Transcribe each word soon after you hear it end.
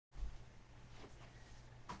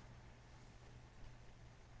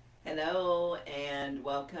Hello and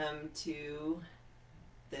welcome to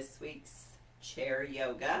this week's chair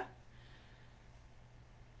yoga.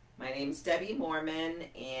 My name's Debbie Mormon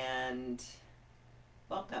and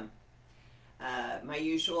welcome. My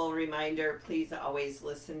usual reminder, please always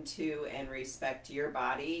listen to and respect your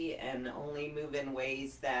body and only move in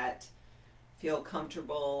ways that feel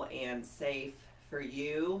comfortable and safe for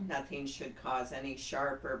you. Nothing should cause any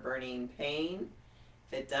sharp or burning pain.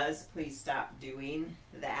 If it does, please stop doing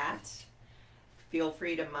that. Feel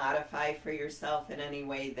free to modify for yourself in any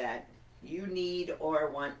way that you need or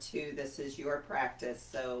want to. This is your practice,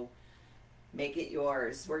 so make it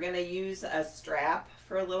yours. We're going to use a strap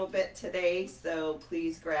for a little bit today, so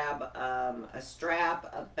please grab a strap,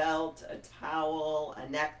 a belt, a towel, a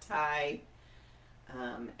necktie,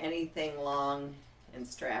 anything long and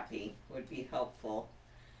strappy would be helpful.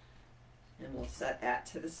 And we'll set that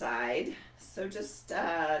to the side. So just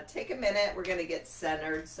take a minute. We're going to get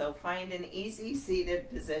centered. So find an easy seated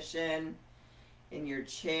position in your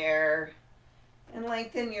chair and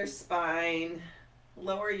lengthen your spine.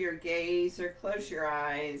 Lower your gaze or close your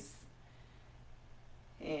eyes.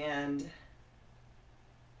 And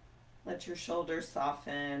let your shoulders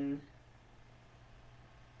soften.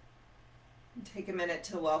 And take a minute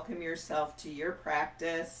to welcome yourself to your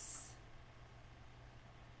practice.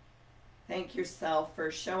 Thank yourself for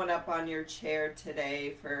showing up on your chair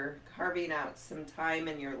today, for carving out some time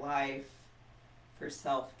in your life for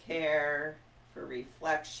self-care, for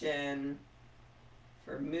reflection,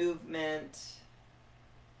 for movement.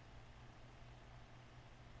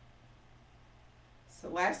 So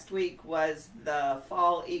last week was the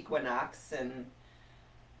fall equinox, and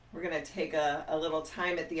we're going to take a little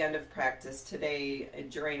time at the end of practice today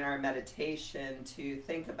during our meditation to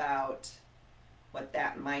think about what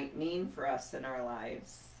that might mean for us in our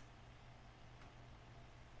lives.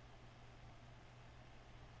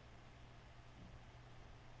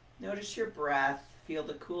 Notice your breath. Feel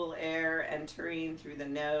the cool air entering through the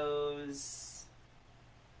nose,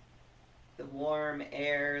 the warm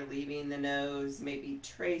air leaving the nose. Maybe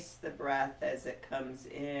trace the breath as it comes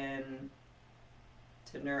in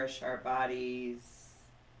to nourish our bodies,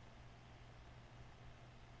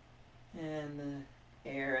 and the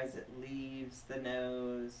air as it leaves the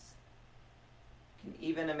nose. You can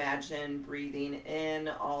even imagine breathing in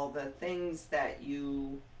all the things that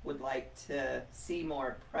you would like to see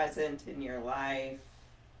more present in your life.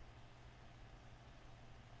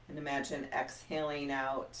 And imagine exhaling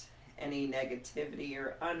out any negativity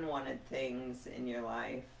or unwanted things in your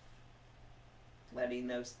life. Letting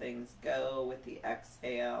those things go with the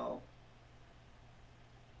exhale.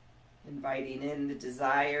 Inviting in the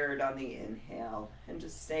desired on the inhale, and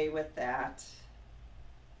just stay with that.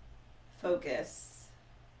 Focus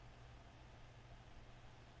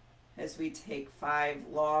as we take 5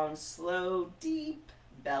 long, slow, deep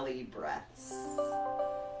belly breaths.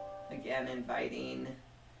 Again, inviting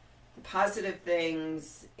the positive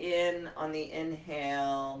things in on the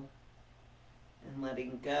inhale and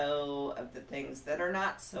letting go of the things that are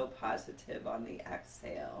not so positive on the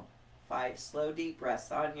exhale. 5 slow, deep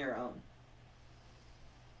breaths on your own.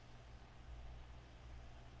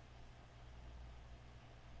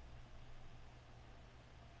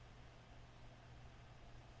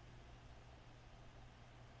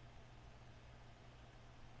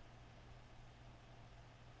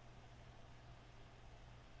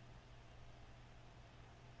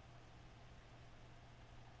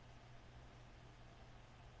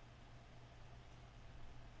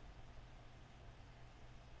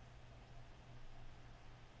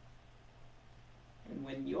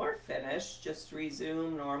 When you're finished, just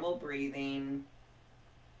resume normal breathing.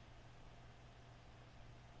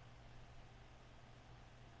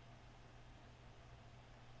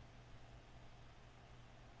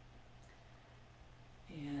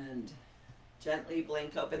 And gently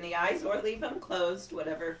blink open the eyes or leave them closed,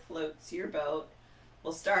 whatever floats your boat.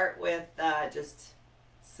 We'll start with just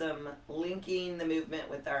some linking the movement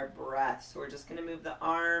with our breath. So we're just going to move the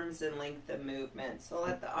arms and link the movement. So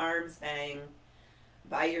let the arms hang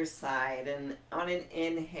by your side, and on an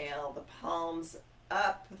inhale, the palms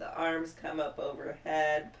up, the arms come up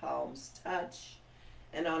overhead, palms touch,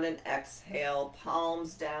 and on an exhale,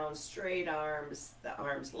 palms down, straight arms, the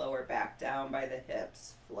arms lower back down by the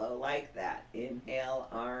hips, flow like that. Inhale,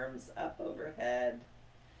 arms up overhead,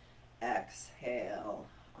 exhale,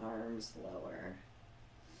 arms lower.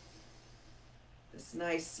 This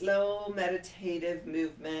nice slow meditative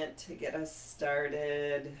movement to get us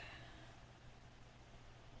started.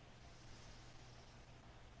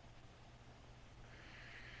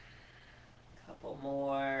 Couple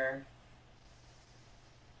more.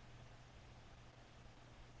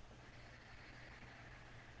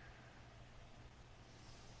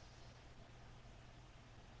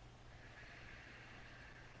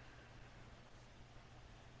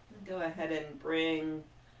 Go ahead and bring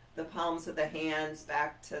the palms of the hands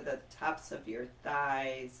back to the tops of your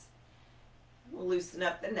thighs. We'll loosen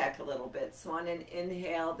up the neck a little bit. So on an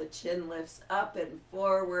inhale, the chin lifts up and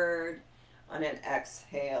forward. On an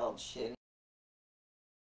exhale, chin.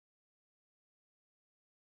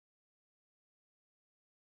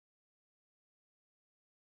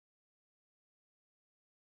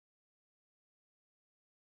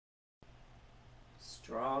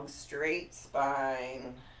 Strong, straight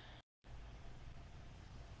spine.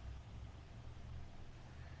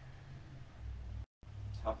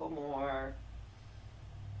 Couple more.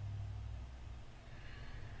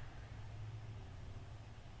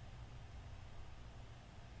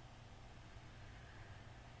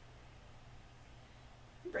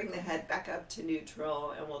 Bring the head back up to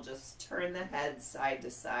neutral, and we'll just turn the head side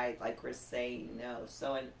to side like we're saying no.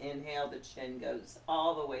 So an inhale, the chin goes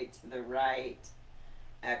all the way to the right.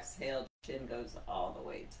 Exhale, chin goes all the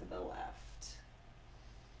way to the left.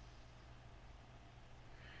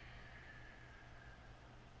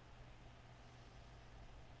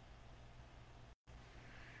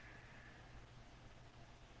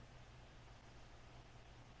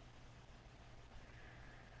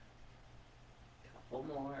 Couple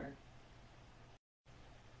more.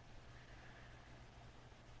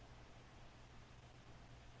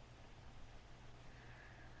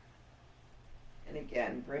 And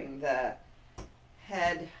again, bring the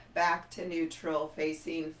head back to neutral,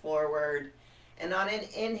 facing forward. And on an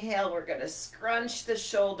inhale, we're going to scrunch the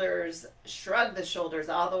shoulders, shrug the shoulders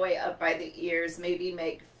all the way up by the ears, maybe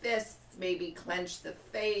make fists, maybe clench the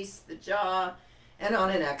face, the jaw. And on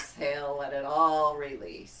an exhale, let it all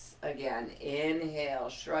release. Again, inhale,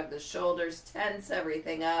 shrug the shoulders, tense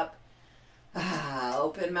everything up.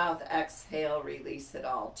 Open mouth, exhale, release it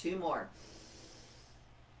all. Two more.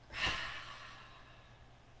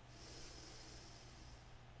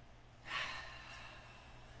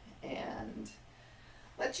 And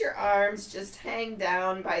let your arms just hang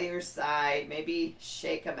down by your side. Maybe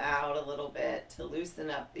shake them out a little bit to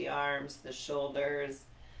loosen up the arms, the shoulders.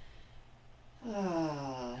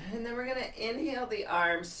 And then we're going to inhale the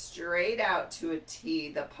arms straight out to a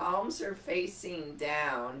T. The palms are facing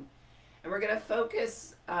down. And we're going to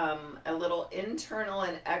focus a little internal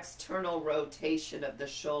and external rotation of the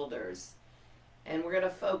shoulders. And we're going to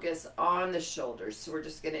focus on the shoulders. So we're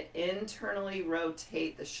just going to internally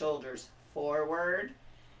rotate the shoulders forward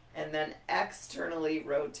and then externally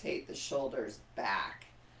rotate the shoulders back.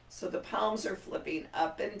 So the palms are flipping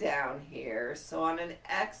up and down here. So on an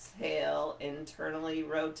exhale, internally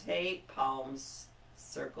rotate, palms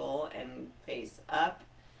circle and face up.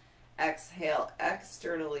 Exhale,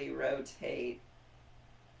 externally rotate.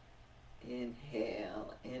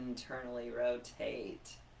 Inhale, internally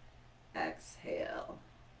rotate. Exhale,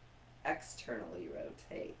 externally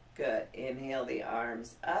rotate. Good. Inhale the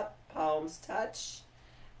arms up, palms touch.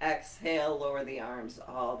 Exhale, lower the arms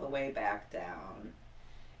all the way back down.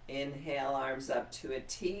 Inhale, arms up to a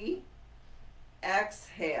T.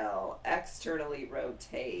 Exhale, externally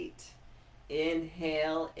rotate.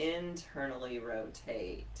 Inhale, internally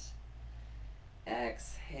rotate.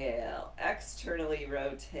 Exhale, externally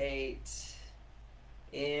rotate.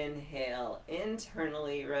 Inhale,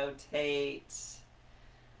 internally rotate.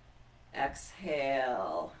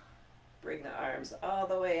 Exhale, bring the arms all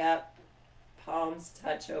the way up, palms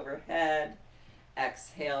touch overhead.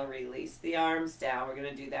 Exhale, release the arms down. We're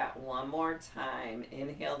going to do that one more time.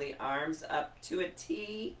 Inhale the arms up to a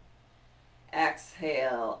T.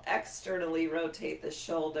 Exhale, externally rotate the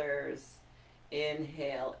shoulders.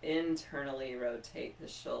 Inhale, internally rotate the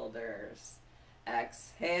shoulders.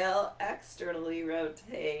 Exhale, externally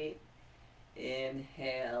rotate.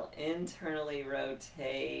 Inhale, internally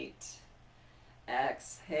rotate.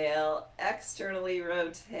 Exhale, externally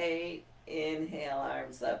rotate. Inhale,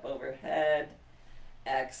 arms up overhead.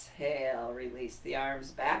 Exhale, release the arms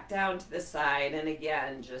back down to the side. And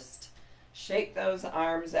again, just shake those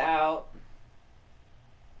arms out.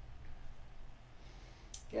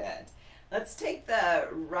 Good. Let's take the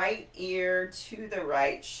right ear to the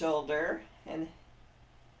right shoulder and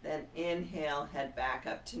then inhale, head back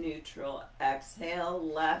up to neutral. Exhale,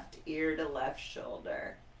 left ear to left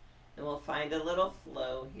shoulder. And we'll find a little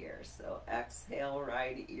flow here. So exhale,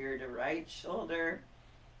 right ear to right shoulder.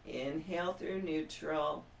 Inhale through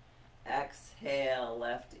neutral. Exhale,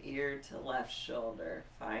 left ear to left shoulder.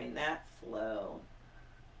 Find that flow.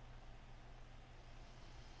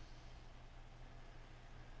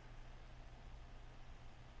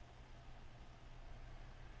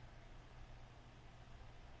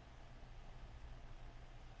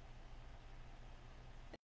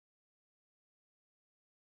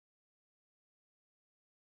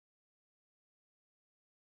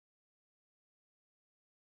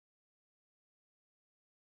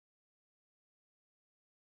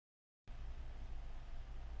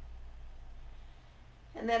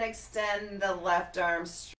 And then extend the left arm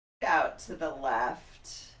straight out to the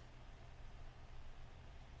left.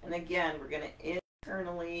 And again, we're going to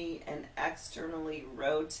internally and externally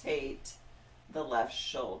rotate the left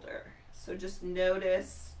shoulder. So just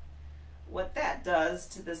notice what that does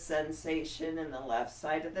to the sensation in the left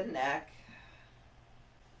side of the neck.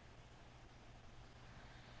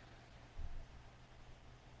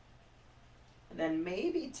 And then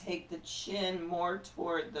maybe take the chin more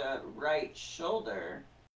toward the right shoulder.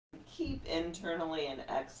 Keep internally and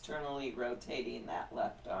externally rotating that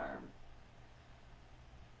left arm.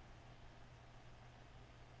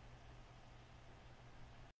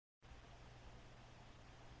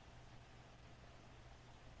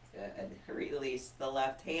 Good. Release the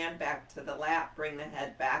left hand back to the lap. Bring the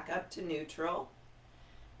head back up to neutral.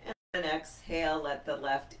 And then exhale, let the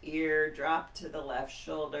left ear drop to the left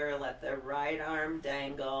shoulder. Let the right arm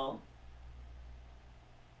dangle.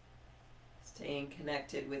 Staying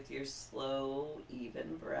connected with your slow,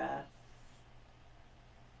 even breath.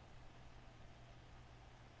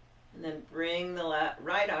 And then bring the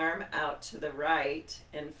right arm out to the right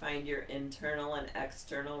and find your internal and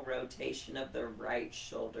external rotation of the right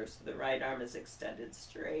shoulder. So the right arm is extended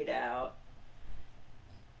straight out.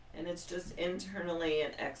 And it's just internally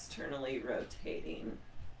and externally rotating.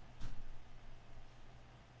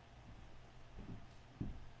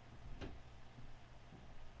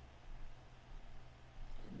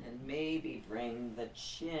 And then maybe bring the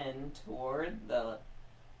chin toward the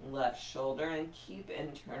left shoulder and keep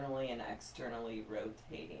internally and externally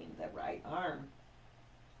rotating the right arm.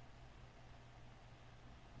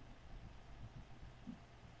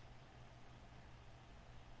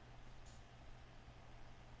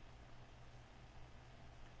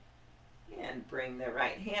 And bring the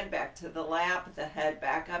right hand back to the lap, the head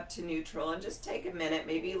back up to neutral, and just take a minute,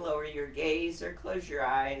 maybe lower your gaze or close your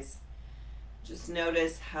eyes. Just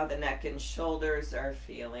notice how the neck and shoulders are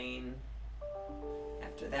feeling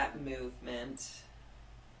after that movement.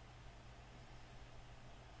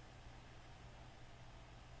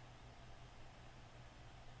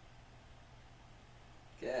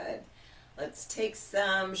 Good. Let's take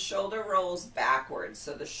some shoulder rolls backwards.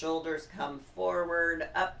 So the shoulders come forward,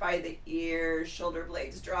 up by the ears, shoulder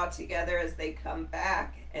blades draw together as they come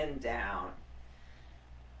back and down.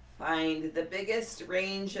 Find the biggest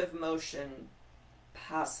range of motion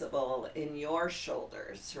possible in your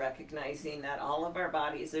shoulders, recognizing that all of our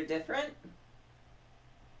bodies are different.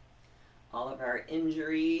 All of our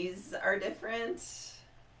injuries are different.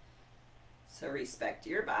 So respect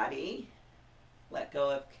your body. Let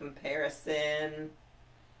go of comparison.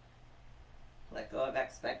 Let go of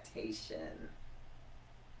expectation.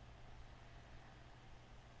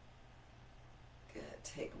 Good.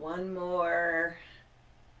 Take one more.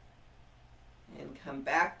 And come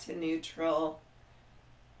back to neutral.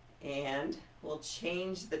 And we'll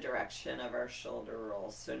change the direction of our shoulder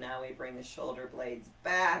rolls. So now we bring the shoulder blades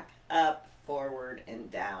back, up, forward,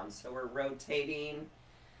 and down. So we're rotating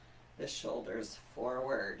the shoulders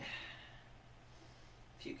forward.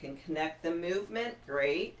 If you can connect the movement,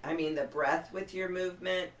 great. The breath with your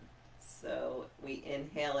movement. So we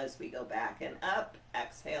inhale as we go back and up,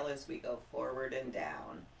 exhale as we go forward and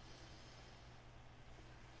down.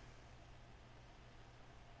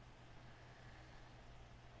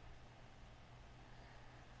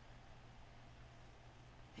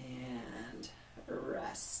 And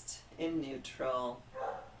rest in neutral.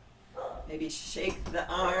 Maybe shake the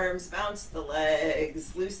arms, bounce the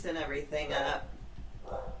legs, loosen everything up.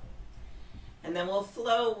 And then we'll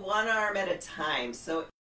flow one arm at a time. So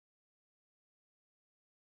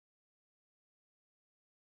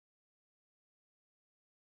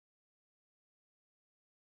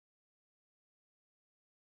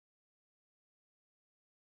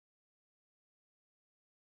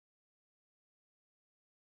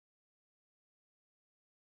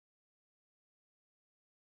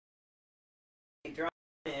draw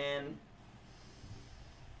in.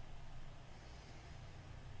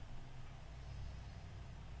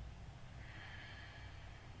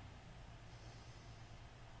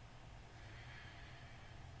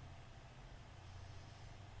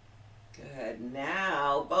 Good.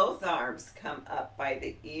 Now both arms come up by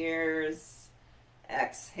the ears.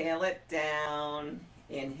 Exhale it down.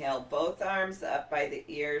 Inhale both arms up by the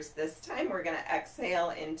ears. This time we're going to exhale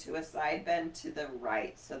into a side bend to the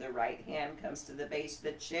right. So the right hand comes to the base of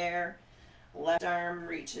the chair. Left arm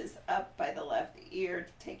reaches up by the left ear,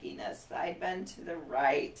 taking a side bend to the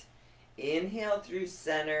right. Inhale through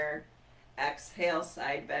center. Exhale,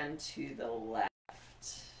 side bend to the left.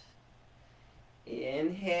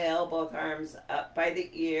 Inhale, both arms up by the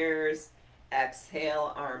ears.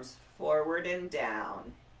 Exhale, arms forward and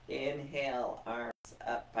down. Inhale, arms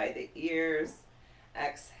up by the ears.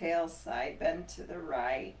 Exhale, side bend to the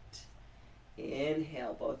right.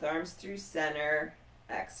 Inhale, both arms through center.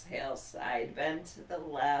 Exhale, side bend to the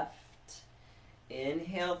left.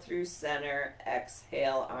 Inhale through center.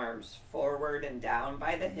 Exhale, arms forward and down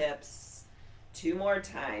by the hips. 2 more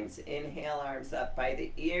times. Inhale, arms up by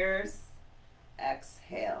the ears.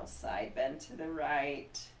 Exhale, side bend to the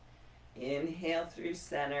right. Inhale through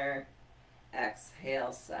center.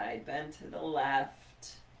 Exhale, side bend to the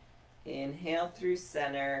left. Inhale through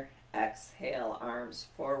center. Exhale, arms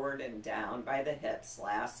forward and down by the hips.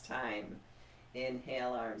 Last time.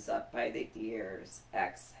 Inhale, arms up by the ears.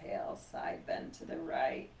 Exhale, side bend to the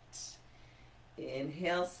right.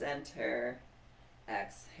 Inhale, center.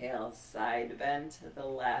 Exhale, side bend to the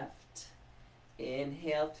left.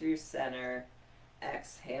 Inhale through center.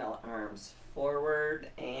 Exhale, arms forward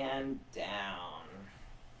and down.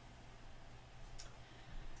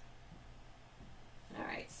 All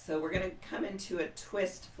right, so we're going to come into a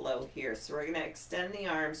twist flow here. So we're going to extend the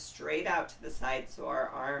arms straight out to the side so our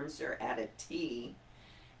arms are at a T.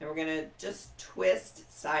 And we're going to just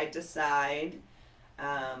twist side to side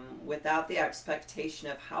without the expectation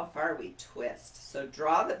of how far we twist. So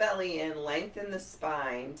draw the belly in, lengthen the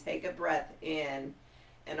spine, take a breath in,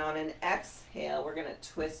 and on an exhale, we're going to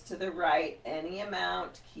twist to the right any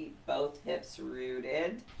amount. Keep both hips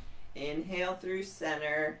rooted. Inhale through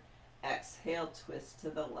center. Exhale, twist to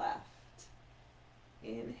the left.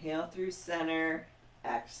 Inhale through center.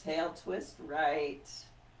 Exhale, twist right.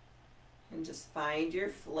 And just find your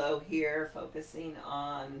flow here, focusing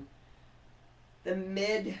on the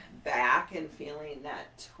mid back and feeling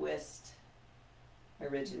that twist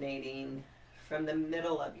originating from the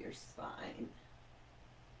middle of your spine.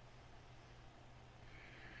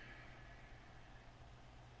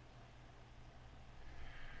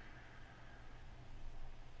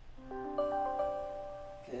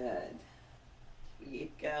 Good.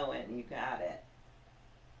 Keep going. You got it.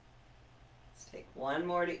 Let's take one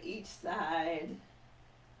more to each side.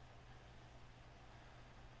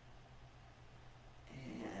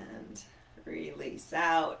 And release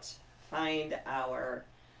out. Find our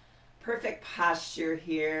perfect posture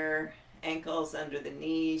here. Ankles under the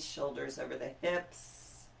knees, shoulders over the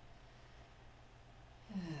hips.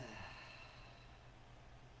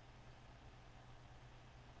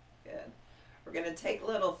 Good. We're going to take a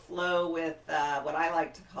little flow with what I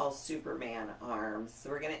like to call Superman arms. So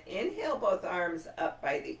we're going to inhale both arms up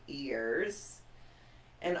by the ears.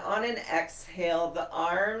 And on an exhale, the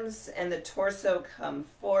arms and the torso come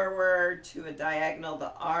forward to a diagonal.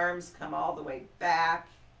 The arms come all the way back,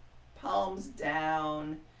 palms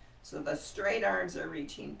down. So the straight arms are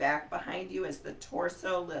reaching back behind you as the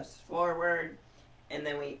torso lifts forward. And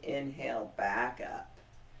then we inhale back up.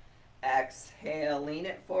 Exhale, lean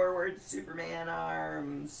it forward, Superman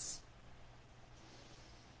arms.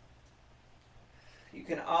 You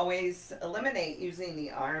can always eliminate using the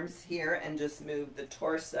arms here and just move the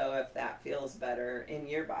torso if that feels better in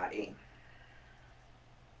your body.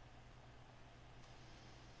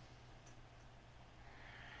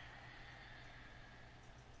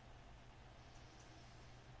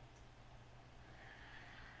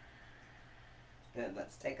 Good,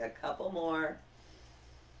 let's take a couple more.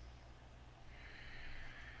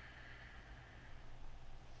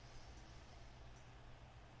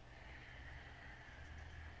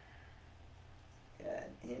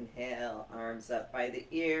 Inhale, arms up by the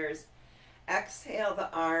ears. Exhale, the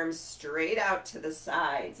arms straight out to the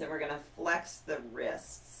sides, and we're going to flex the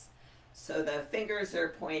wrists. So the fingers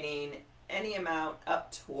are pointing any amount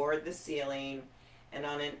up toward the ceiling, and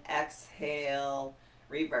on an exhale,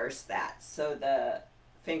 reverse that. So the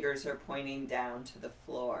fingers are pointing down to the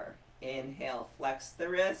floor. Inhale, flex the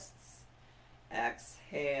wrists.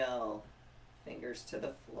 Exhale, fingers to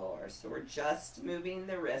the floor. So we're just moving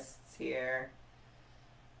the wrists here.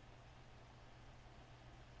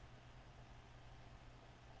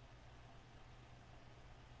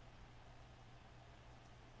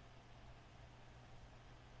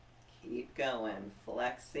 Keep going,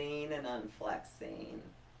 flexing and unflexing.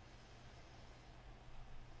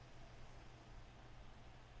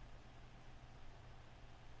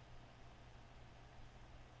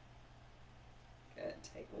 Good,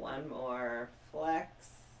 take one more, flex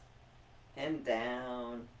and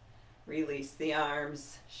down. Release the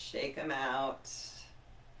arms, shake them out.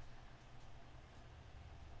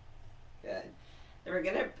 Good. Then we're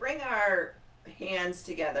going to bring our hands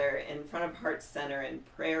together in front of heart center in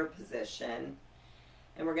prayer position,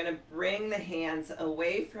 and we're going to bring the hands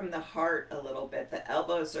away from the heart a little bit. The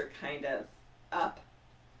elbows are kind of up,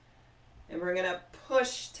 And we're going to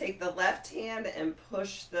push, take the left hand and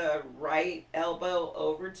push the right elbow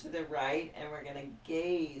over to the right, and we're going to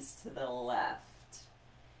gaze to the left.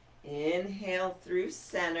 Inhale through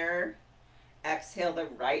center. Exhale, the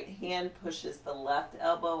right hand pushes the left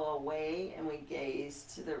elbow away, and we gaze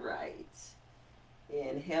to the right.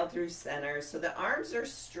 Inhale through center. So the arms are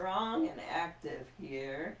strong and active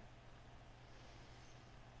here.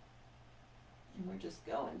 And we're just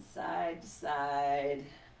going side to side.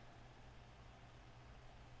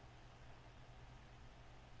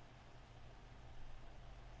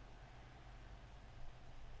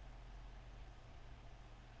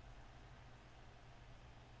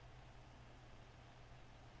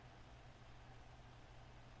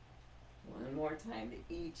 One more time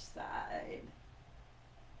to each side.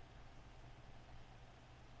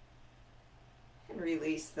 And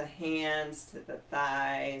release the hands to the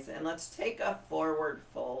thighs. And let's take a forward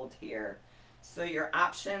fold here. So your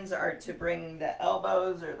options are to bring the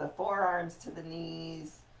elbows or the forearms to the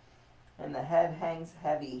knees. And the head hangs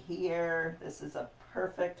heavy here. This is a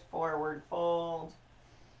perfect forward fold.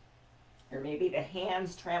 Or maybe the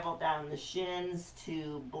hands travel down the shins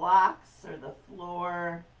to blocks or the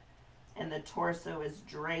floor. And the torso is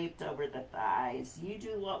draped over the thighs. You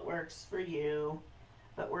do what works for you.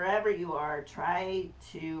 But wherever you are, try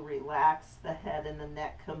to relax the head and the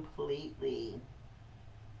neck completely.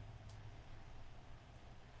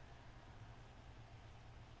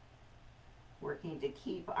 Working to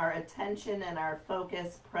keep our attention and our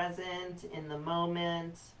focus present in the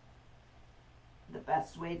moment. The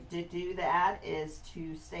best way to do that is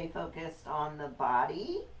to stay focused on the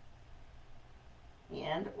body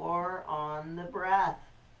and or on the breath.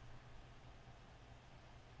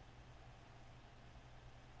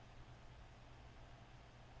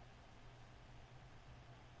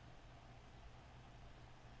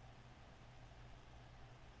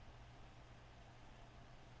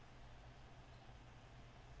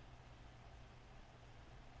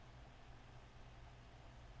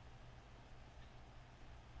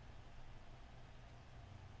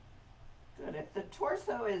 If the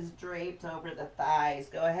torso is draped over the thighs,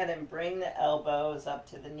 go ahead and bring the elbows up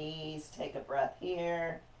to the knees. Take a breath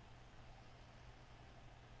here.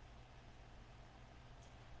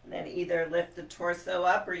 And then either lift the torso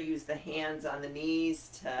up or use the hands on the knees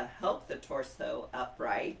to help the torso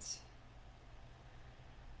upright.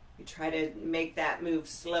 We try to make that move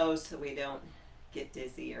slow so we don't get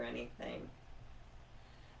dizzy or anything.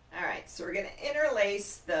 All right, so we're going to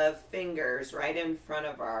interlace the fingers right in front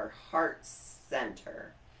of our heart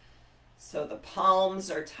center. So the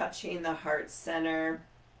palms are touching the heart center.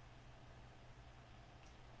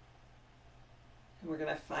 And we're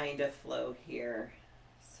going to find a flow here.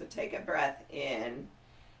 So take a breath in,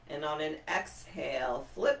 and on an exhale,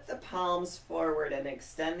 flip the palms forward and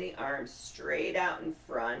extend the arms straight out in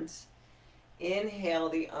front. Inhale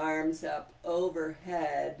the arms up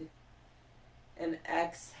overhead. And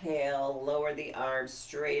exhale, lower the arms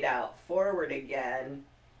straight out forward again.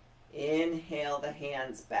 Inhale the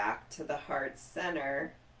hands back to the heart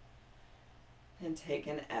center. And take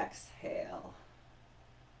an exhale.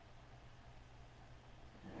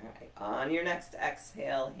 All right, on your next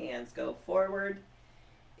exhale, hands go forward.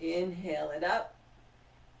 Inhale it up.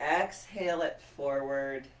 Exhale it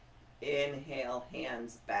forward. Inhale,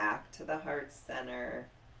 hands back to the heart center.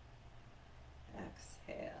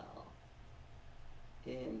 Exhale.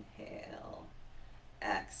 Inhale.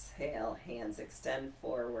 Exhale, hands extend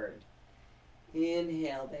forward.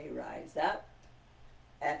 Inhale, they rise up.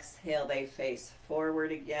 Exhale, they face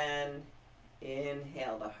forward again.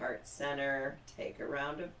 Inhale the heart center. Take a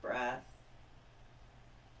round of breath.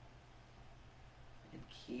 And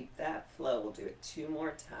keep that flow. We'll do it 2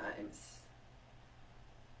 more times.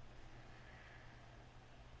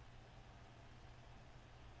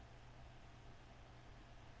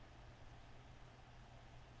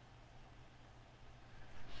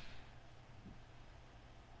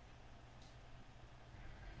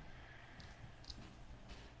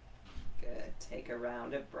 Take a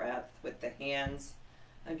round of breath with the hands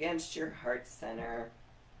against your heart center.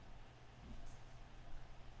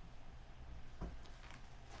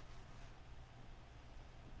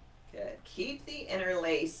 Good. Keep the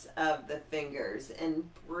interlace of the fingers and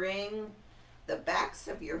bring the backs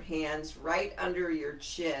of your hands right under your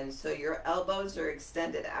chin so your elbows are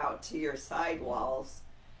extended out to your side walls.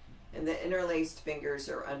 And the interlaced fingers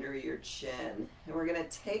are under your chin. And we're going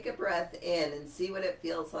to take a breath in and see what it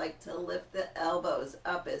feels like to lift the elbows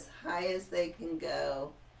up as high as they can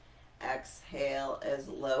go. Exhale as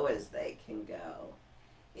low as they can go.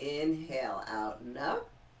 Inhale out and up.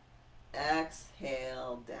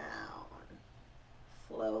 Exhale down.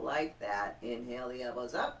 flow like that. Inhale the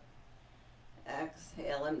elbows up.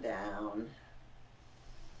 Exhale them down.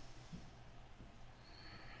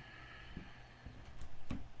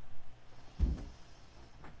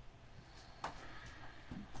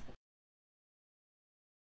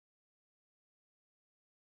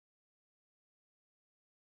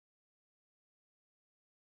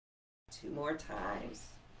 Two more times.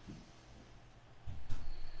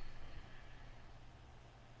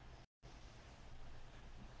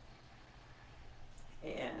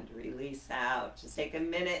 And release out. Just take a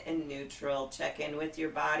minute in neutral. Check in with your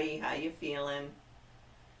body. How you feeling?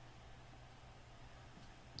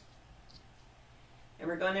 And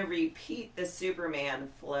we're going to repeat the Superman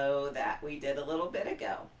flow that we did a little bit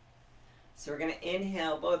ago. So we're going to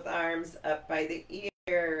inhale both arms up by the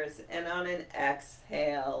ears, and on an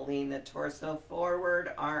exhale, lean the torso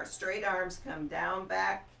forward. Straight arms come down,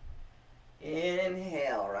 back.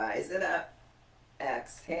 Inhale, rise it up.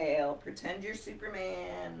 Exhale, pretend you're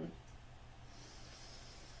Superman.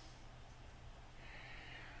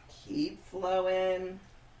 Keep flowing.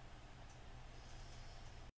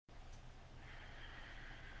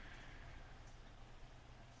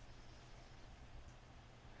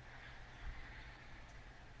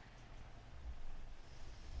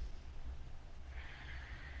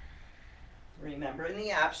 Remembering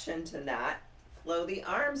the option to not flow the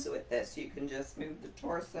arms with this. You can just move the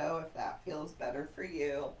torso if that feels better for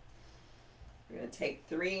you. We're going to take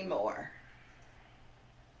 3 more.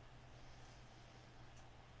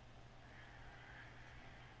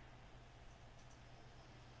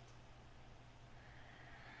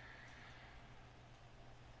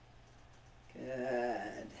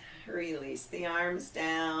 Good. Release the arms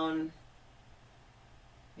down.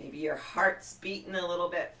 Maybe your heart's beating a little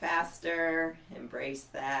bit faster. Embrace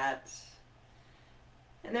that.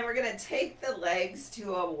 And then we're going to take the legs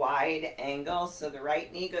to a wide angle. So the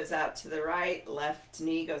right knee goes out to the right, left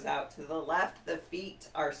knee goes out to the left. The feet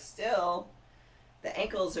are still, the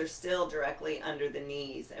ankles are still directly under the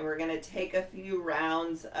knees. And we're going to take a few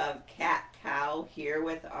rounds of cat-cow here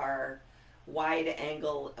with our wide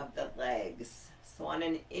angle of the legs. So on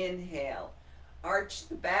an inhale, arch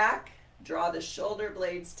the back, draw the shoulder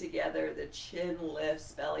blades together, the chin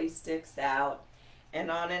lifts, belly sticks out. And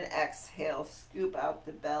on an exhale, scoop out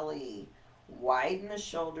the belly, widen the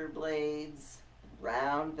shoulder blades,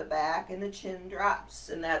 round the back, and the chin drops.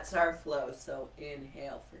 And that's our flow. So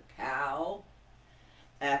inhale for cow,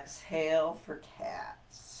 exhale for cat.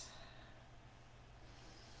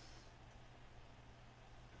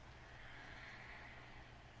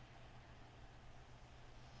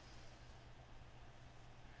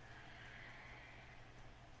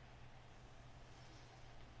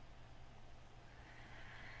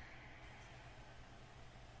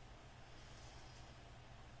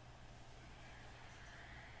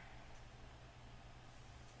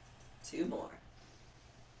 Two more.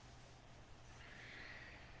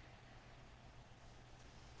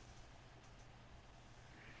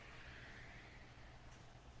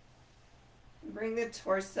 Bring the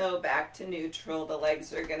torso back to neutral. The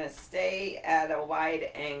legs are going to stay at a wide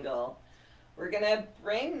angle. We're going to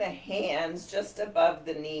bring the hands just above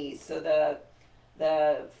the knees. So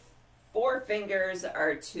the 4 fingers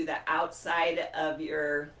are to the outside of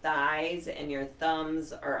your thighs, and your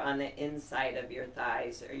thumbs are on the inside of your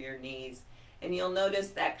thighs or your knees. And you'll notice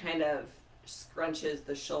that kind of scrunches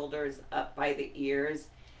the shoulders up by the ears.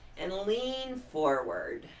 And lean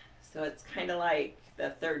forward. So it's kind of like the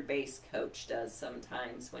third base coach does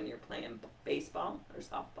sometimes when you're playing baseball or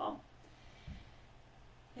softball.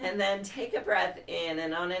 And then take a breath in,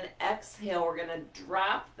 and on an exhale, we're going to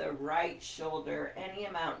drop the right shoulder any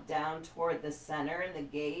amount down toward the center, and the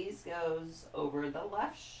gaze goes over the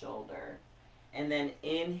left shoulder. And then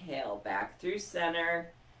inhale back through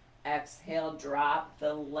center. Exhale, drop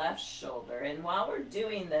the left shoulder. And while we're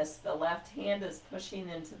doing this, the left hand is pushing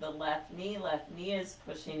into the left knee is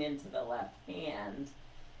pushing into the left hand.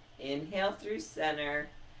 Inhale through center.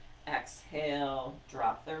 Exhale,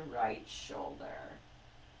 drop the right shoulder.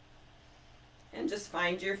 And just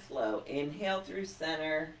find your flow. Inhale through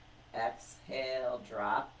center. Exhale,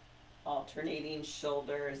 drop. Alternating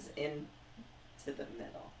shoulders into the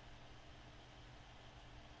middle.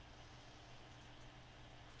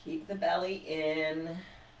 Keep the belly in.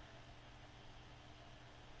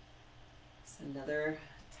 It's another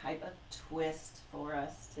type of twist for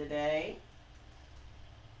us today.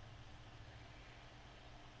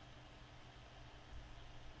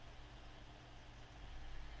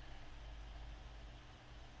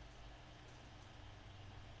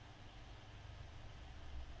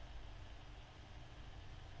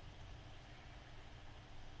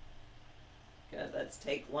 Good. Good. Let's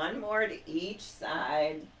take one more to each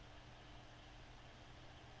side.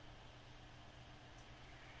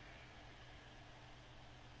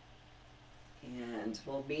 And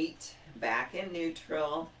we'll meet back in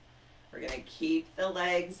neutral. We're going to keep the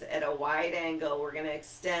legs at a wide angle. We're going to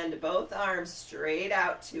extend both arms straight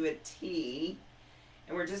out to a T.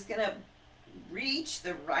 And we're just going to reach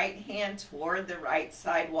the right hand toward the right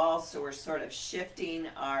side wall. So we're sort of shifting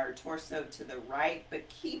our torso to the right, but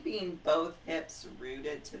keeping both hips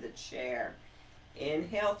rooted to the chair.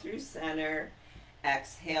 Inhale through center.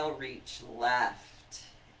 Exhale, reach left.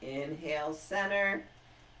 Inhale, center.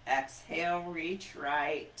 Exhale, reach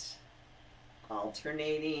right.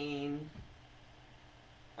 Alternating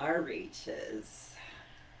our reaches.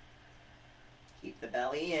 Keep the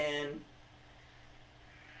belly in.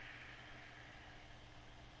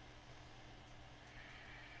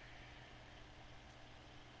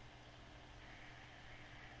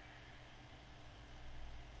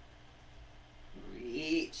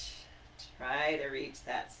 Reach. Try to reach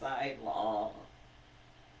that side wall.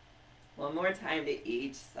 One more time to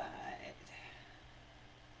each side.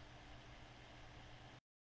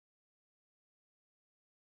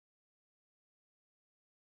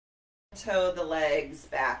 Toe the legs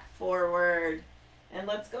back forward, and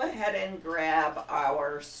let's go ahead and grab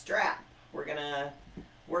our strap. We're gonna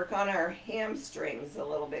work on our hamstrings a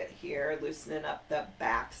little bit here, loosening up the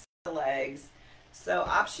backs of the legs. So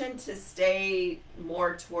option to stay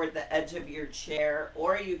more toward the edge of your chair,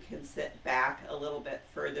 or you can sit back a little bit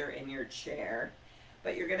further in your chair.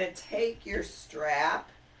 But you're gonna take your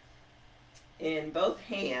strap in both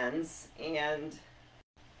hands and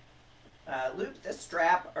loop the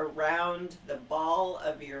strap around the ball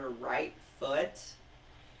of your right foot,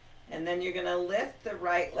 and then you're going to lift the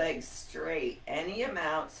right leg straight any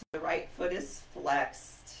amount so the right foot is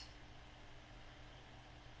flexed.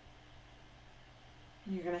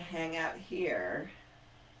 You're going to hang out here,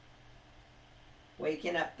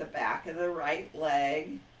 waking up the back of the right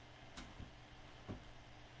leg.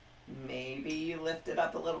 Maybe you lift it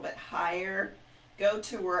up a little bit higher. Go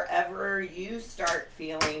to wherever you start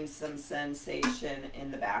feeling some sensation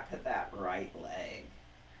in the back of that right leg.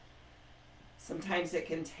 Sometimes it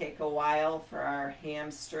can take a while for our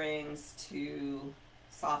hamstrings to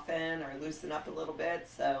soften or loosen up a little bit.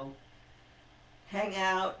 So hang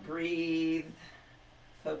out, breathe,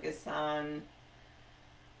 focus on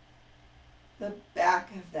the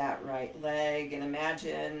back of that right leg, and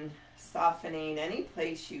imagine softening any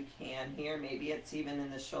place you can here. Maybe it's even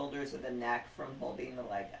in the shoulders or the neck from holding the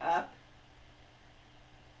leg up.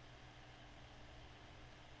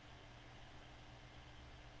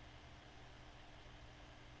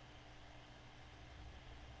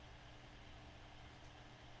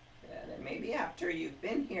 Good. And maybe after you've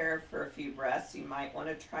been here for a few breaths, you might want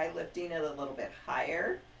to try lifting it a little bit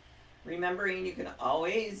higher. Remembering you can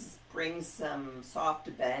always bring some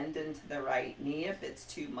soft bend into the right knee if it's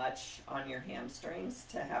too much on your hamstrings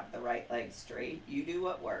to have the right leg straight. You do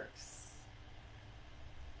what works.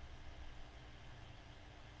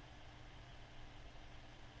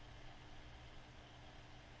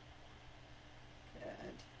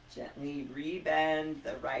 Good. Gently rebend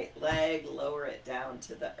the right leg, lower it down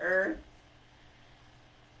to the earth.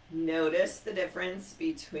 Notice the difference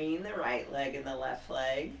between the right leg and the left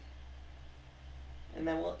leg. And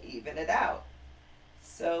then we'll even it out.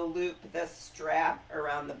 So loop the strap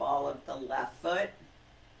around the ball of the left foot.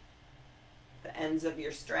 The ends of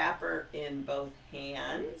your strap are in both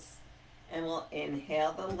hands. And we'll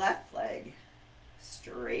inhale the left leg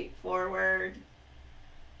straight forward.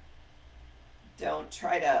 Don't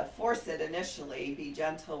try to force it initially. Be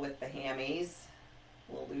gentle with the hammies.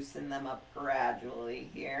 We'll loosen them up gradually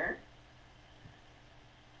here.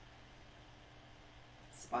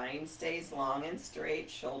 Spine stays long and straight,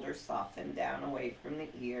 shoulders soften down away from the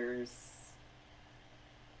ears.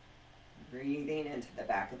 Breathing into the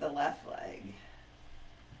back of the left leg.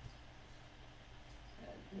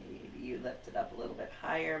 Maybe you lift it up a little bit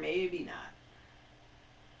higher, maybe not.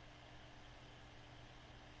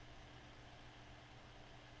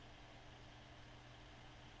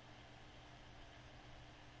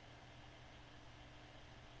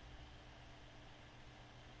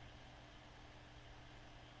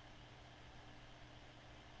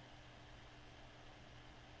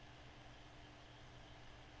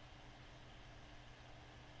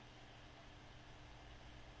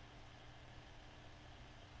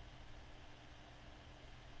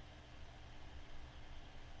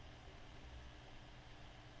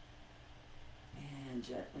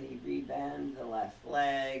 Gently rebend the left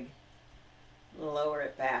leg, lower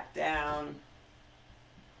it back down.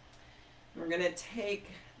 We're going to take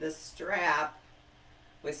the strap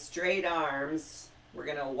With straight arms, we're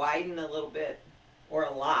going to widen a little bit, or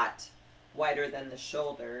a lot wider than the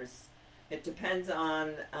shoulders. It depends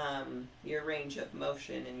on your range of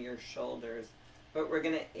motion in your shoulders. But we're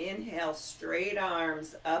going to inhale straight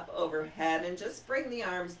arms up overhead and just bring the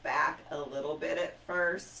arms back a little bit at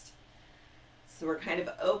first. So we're kind of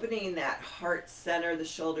opening that heart center. The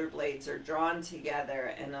shoulder blades are drawn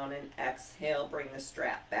together, and on an exhale, bring the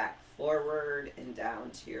strap back forward and down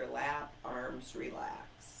to your lap. Arms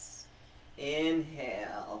relax.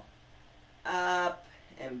 Inhale, up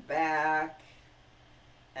and back.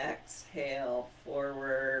 Exhale,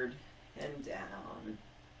 forward and down.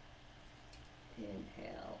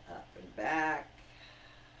 Inhale, up and back.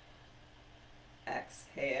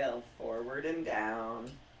 Exhale, forward and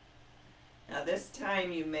down. Now this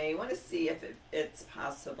time you may want to see if it's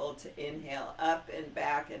possible to inhale up and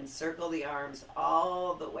back and circle the arms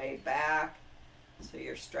all the way back so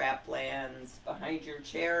your strap lands behind your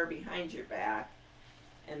chair, behind your back.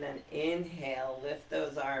 And then inhale, lift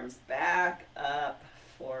those arms back, up,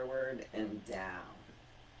 forward, and down.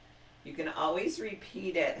 You can always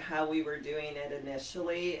repeat it how we were doing it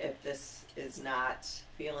initially if this is not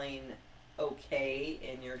feeling okay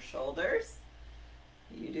in your shoulders.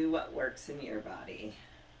 You do what works in your body.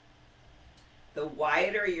 The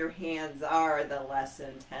wider your hands are, the less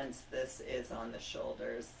intense this is on the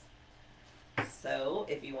shoulders. So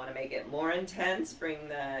if you want to make it more intense, bring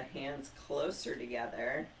the hands closer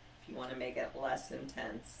together. If you want to make it less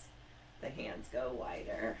intense, the hands go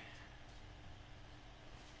wider.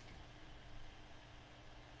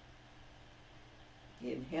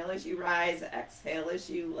 Inhale as you rise, exhale as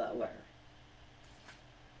you lower.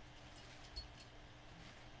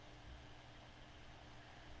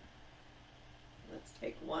 Let's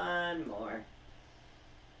take one more.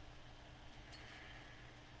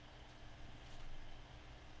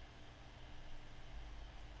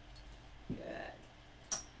 Good.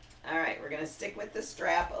 All right, we're going to stick with the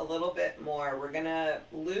strap a little bit more. We're going to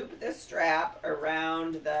loop the strap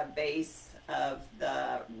around the base of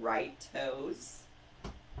the right toes.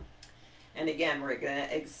 And again, we're going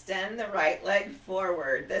to extend the right leg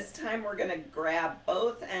forward. This time we're going to grab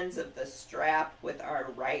both ends of the strap with our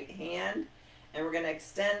right hand. And we're going to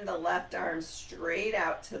extend the left arm straight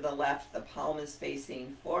out to the left. The palm is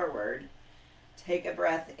facing forward. Take a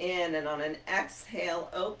breath in, and on an exhale,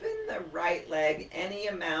 open the right leg any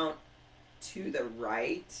amount to the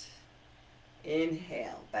right.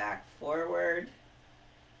 Inhale, back forward.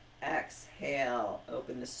 Exhale,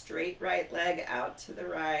 open the straight right leg out to the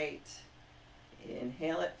right.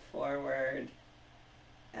 Inhale it forward.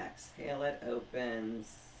 Exhale, it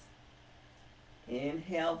opens.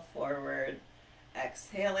 Inhale forward.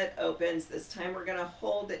 Exhale, it opens. This time we're going to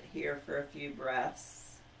hold it here for a few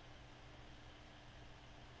breaths.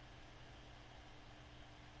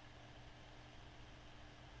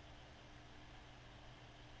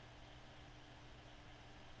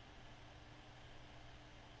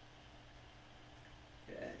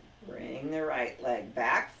 Good. Bring the right leg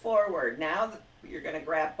back forward. Now you're going to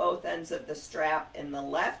grab both ends of the strap in the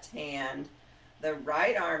left hand. The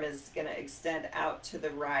right arm is going to extend out to the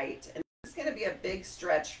right. And it's going to be a big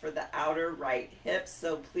stretch for the outer right hip,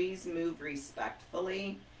 so please move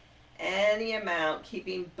respectfully. Any amount,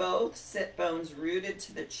 keeping both sit bones rooted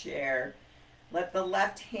to the chair. Let the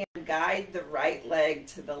left hand guide the right leg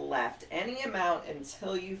to the left. Any amount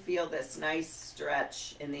until you feel this nice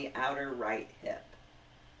stretch in the outer right hip.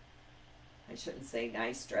 I shouldn't say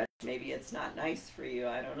nice stretch. Maybe it's not nice for you.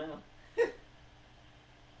 I don't know.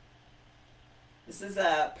 This is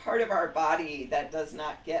a part of our body that does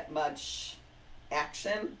not get much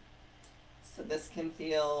action. So this can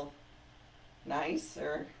feel nice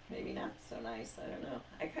or maybe not so nice. I don't know.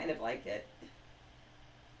 I kind of like it.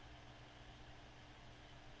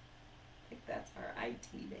 I think that's our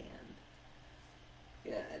IT band.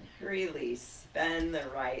 Good. Release. Bend the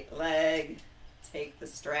right leg. Take the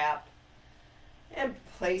strap and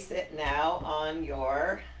place it now on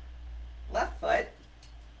your left foot.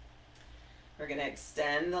 We're going to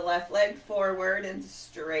extend the left leg forward and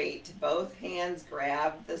straight. Both hands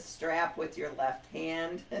grab the strap with your left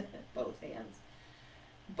hand. Both hands.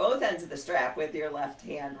 Both ends of the strap with your left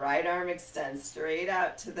hand. Right arm extends straight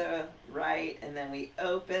out to the right, and then we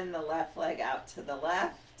open the left leg out to the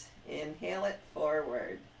left. Inhale it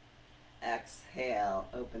forward. Exhale,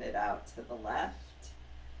 open it out to the left.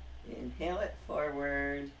 Inhale it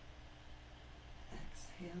forward.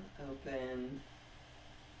 Exhale, open.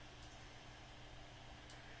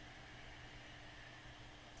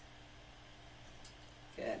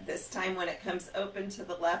 Good. This time when it comes open to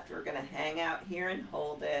the left, we're going to hang out here and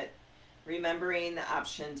hold it. Remembering the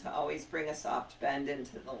option to always bring a soft bend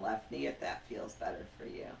into the left knee if that feels better for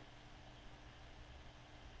you.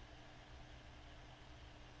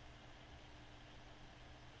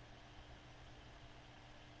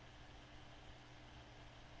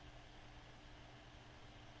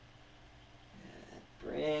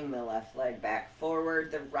 Bring the left leg back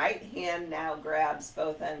forward. The right hand now grabs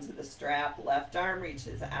both ends of the strap. Left arm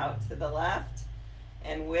reaches out to the left.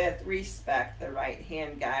 And with respect, the right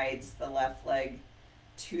hand guides the left leg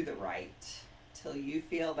to the right till you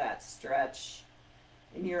feel that stretch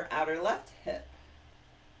in your outer left hip.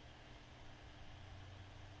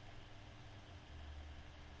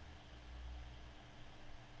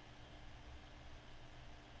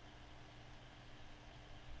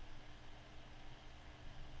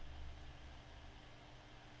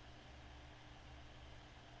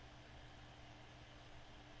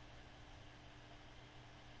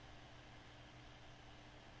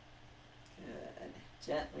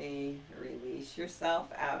 Gently release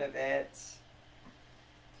yourself out of it.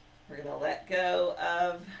 We're going to let go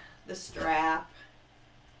of the strap.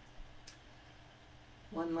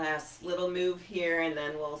 One last little move here, and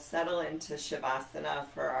then we'll settle into Shavasana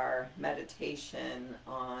for our meditation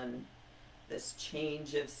on this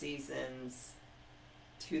change of seasons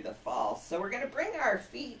to the fall. So we're going to bring our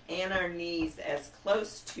feet and our knees as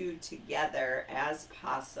close together as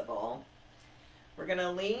possible. We're going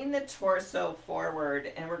to lean the torso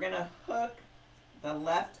forward, and we're going to hook the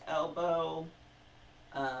left elbow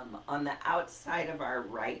on the outside of our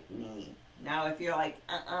right knee. Now, if you're like,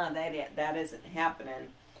 that isn't happening,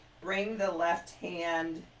 bring the left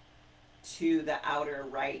hand to the outer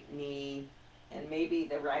right knee, and maybe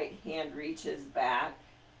the right hand reaches back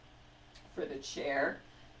for the chair.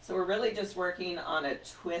 So we're really just working on a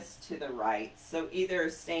twist to the right. So either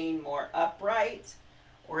staying more upright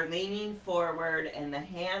or leaning forward, and the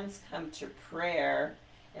hands come to prayer,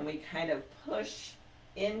 and we kind of push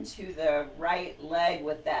into the right leg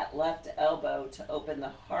with that left elbow to open the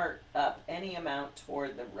heart up any amount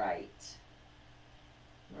toward the right.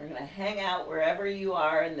 We're going to hang out wherever you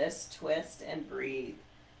are in this twist and breathe.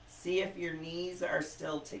 See if your knees are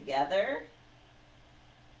still together.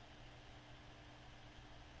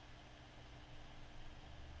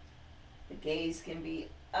 The gaze can be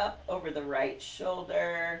up over the right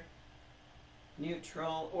shoulder,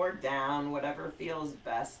 neutral or down, whatever feels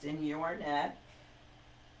best in your neck.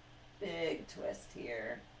 Big twist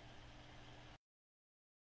here.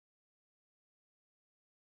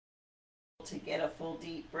 To get a full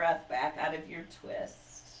deep breath back out of your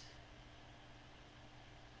twist.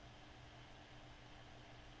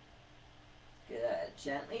 Good.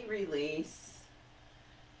 Gently release.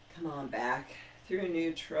 Come on back through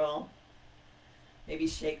neutral. Maybe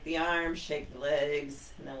shake the arms, shake the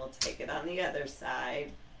legs, and then we'll take it on the other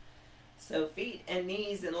side. So feet and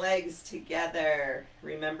knees and legs together.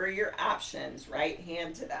 Remember your options. Right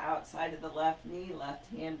hand to the outside of the left knee.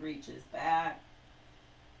 Left hand reaches back.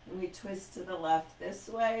 And we twist to the left this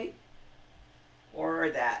way.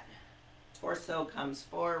 Or that torso comes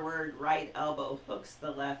forward. Right elbow hooks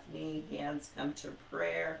the left knee. Hands come to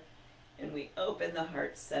prayer. And we open the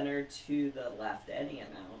heart center to the left any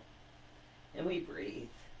amount. And we breathe.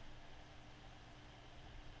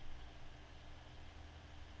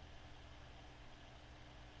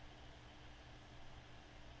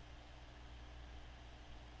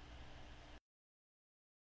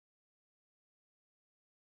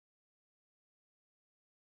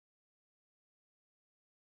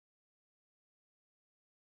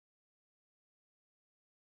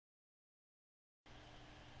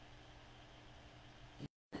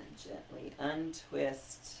 And gently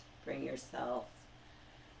untwist. Bring yourself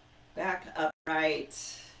back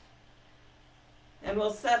upright. And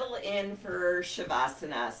we'll settle in for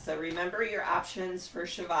Shavasana. So remember your options for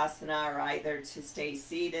Shavasana are either to stay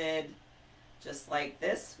seated, just like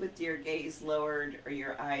this with your gaze lowered or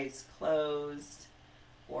your eyes closed,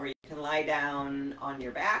 or you can lie down on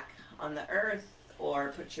your back on the earth, or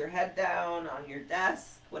put your head down on your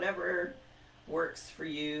desk, whatever works for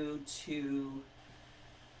you to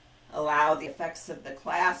allow the effects of the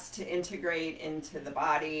class to integrate into the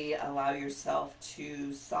body. Allow yourself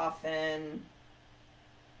to soften,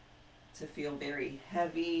 to feel very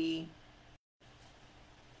heavy.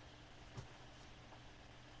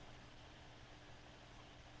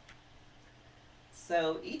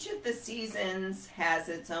 So each of the seasons has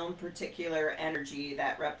its own particular energy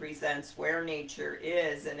that represents where nature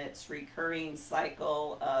is in its recurring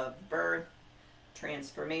cycle of birth,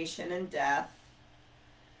 transformation, and death.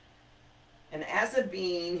 And as a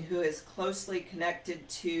being who is closely connected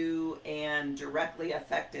to and directly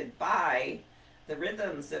affected by the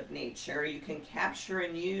rhythms of nature. You can capture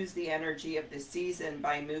and use the energy of the season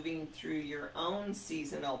by moving through your own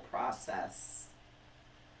seasonal process.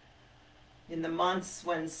 In the months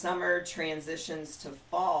when summer transitions to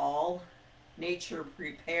fall, nature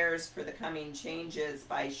prepares for the coming changes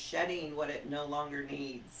by shedding what it no longer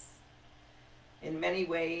needs. In many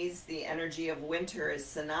ways, the energy of winter is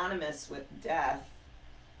synonymous with death.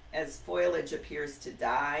 As foliage appears to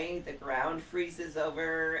die, the ground freezes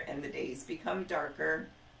over and the days become darker.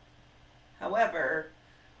 However,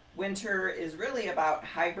 winter is really about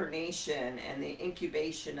hibernation and the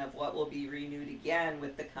incubation of what will be renewed again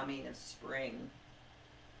with the coming of spring.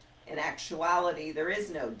 In actuality, there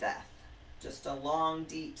is no death, just a long,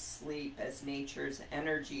 deep sleep as nature's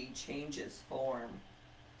energy changes form.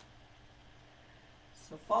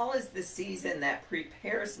 So fall is the season that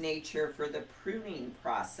prepares nature for the pruning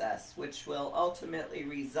process, which will ultimately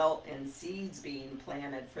result in seeds being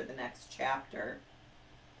planted for the next chapter.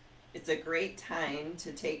 It's a great time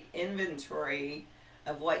to take inventory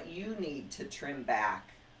of what you need to trim back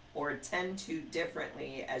or tend to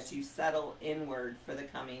differently as you settle inward for the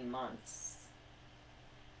coming months.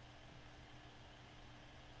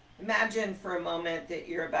 Imagine for a moment that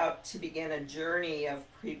you're about to begin a journey of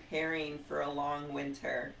preparing for a long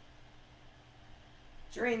winter.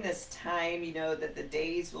 During this time, you know that the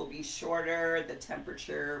days will be shorter, the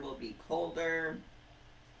temperature will be colder,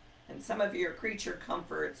 and some of your creature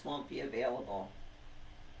comforts won't be available.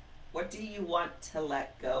 What do you want to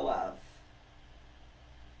let go of?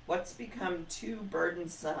 What's become too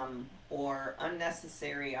burdensome or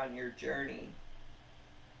unnecessary on your journey?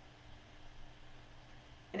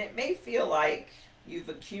 And it may feel like you've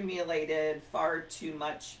accumulated far too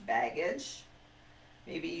much baggage.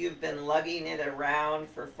 Maybe you've been lugging it around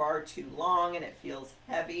for far too long and it feels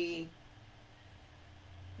heavy.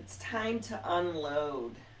 It's time to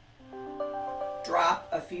unload. Drop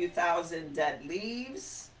a few thousand dead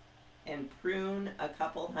leaves and prune a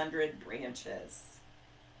couple hundred branches.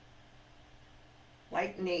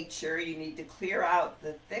 Like nature, you need to clear out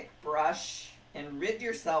the thick brush and rid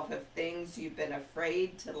yourself of things you've been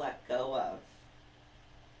afraid to let go of.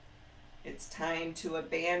 It's time to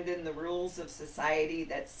abandon the rules of society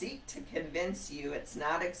that seek to convince you it's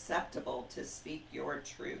not acceptable to speak your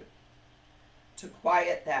truth. To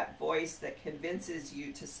quiet that voice that convinces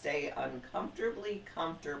you to stay uncomfortably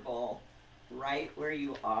comfortable right where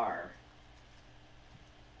you are.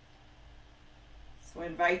 So I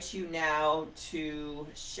invite you now to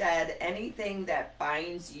shed anything that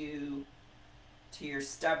binds you to your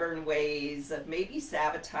stubborn ways of maybe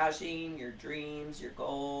sabotaging your dreams, your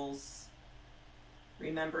goals.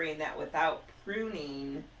 Remembering that without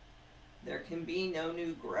pruning, there can be no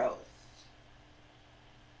new growth.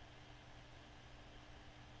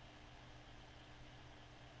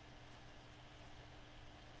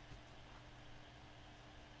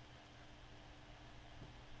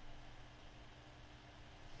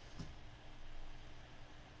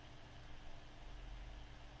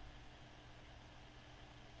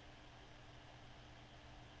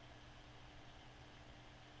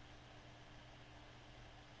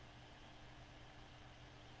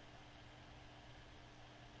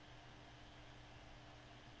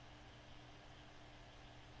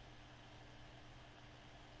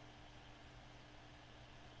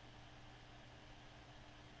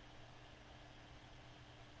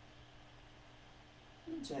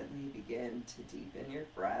 Gently begin to deepen your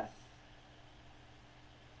breath.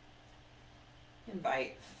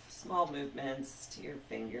 Invite small movements to your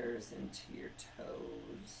fingers and to your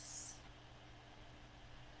toes.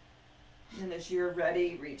 And as you're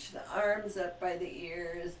ready, reach the arms up by the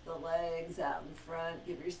ears, the legs out in front.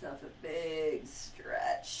 Give yourself a big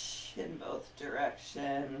stretch in both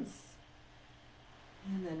directions.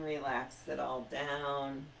 And then relax it all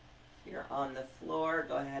down. If you're on the floor,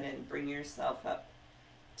 go ahead and bring yourself up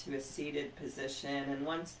to a seated position, and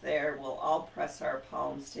once there, we'll all press our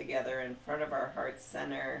palms together in front of our heart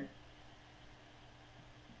center.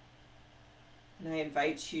 And I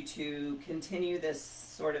invite you to continue this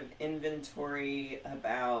sort of inventory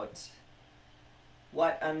about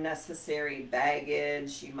what unnecessary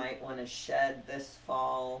baggage you might want to shed this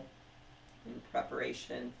fall in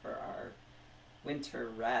preparation for our winter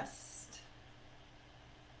rest.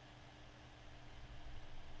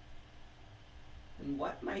 And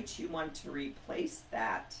what might you want to replace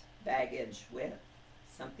that baggage with?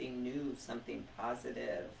 Something new, something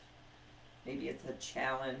positive. Maybe it's a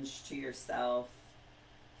challenge to yourself,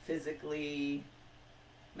 physically,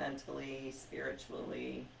 mentally,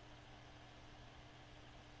 spiritually.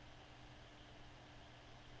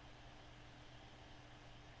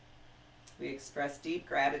 We express deep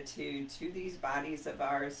gratitude to these bodies of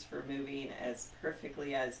ours for moving as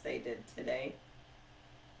perfectly as they did today.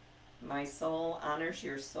 My soul honors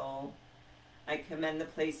your soul. I commend the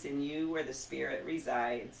place in you where the Spirit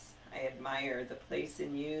resides. I admire the place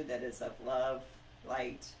in you that is of love,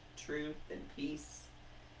 light, truth, and peace,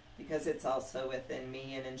 because it's also within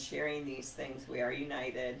me, and in sharing these things we are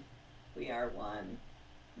united. We are one.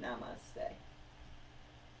 Namaste.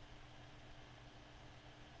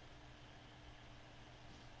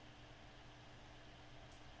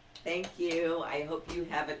 Thank you. I hope you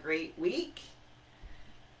have a great week,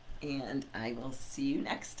 and I will see you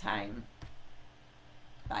next time.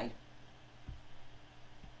 Bye.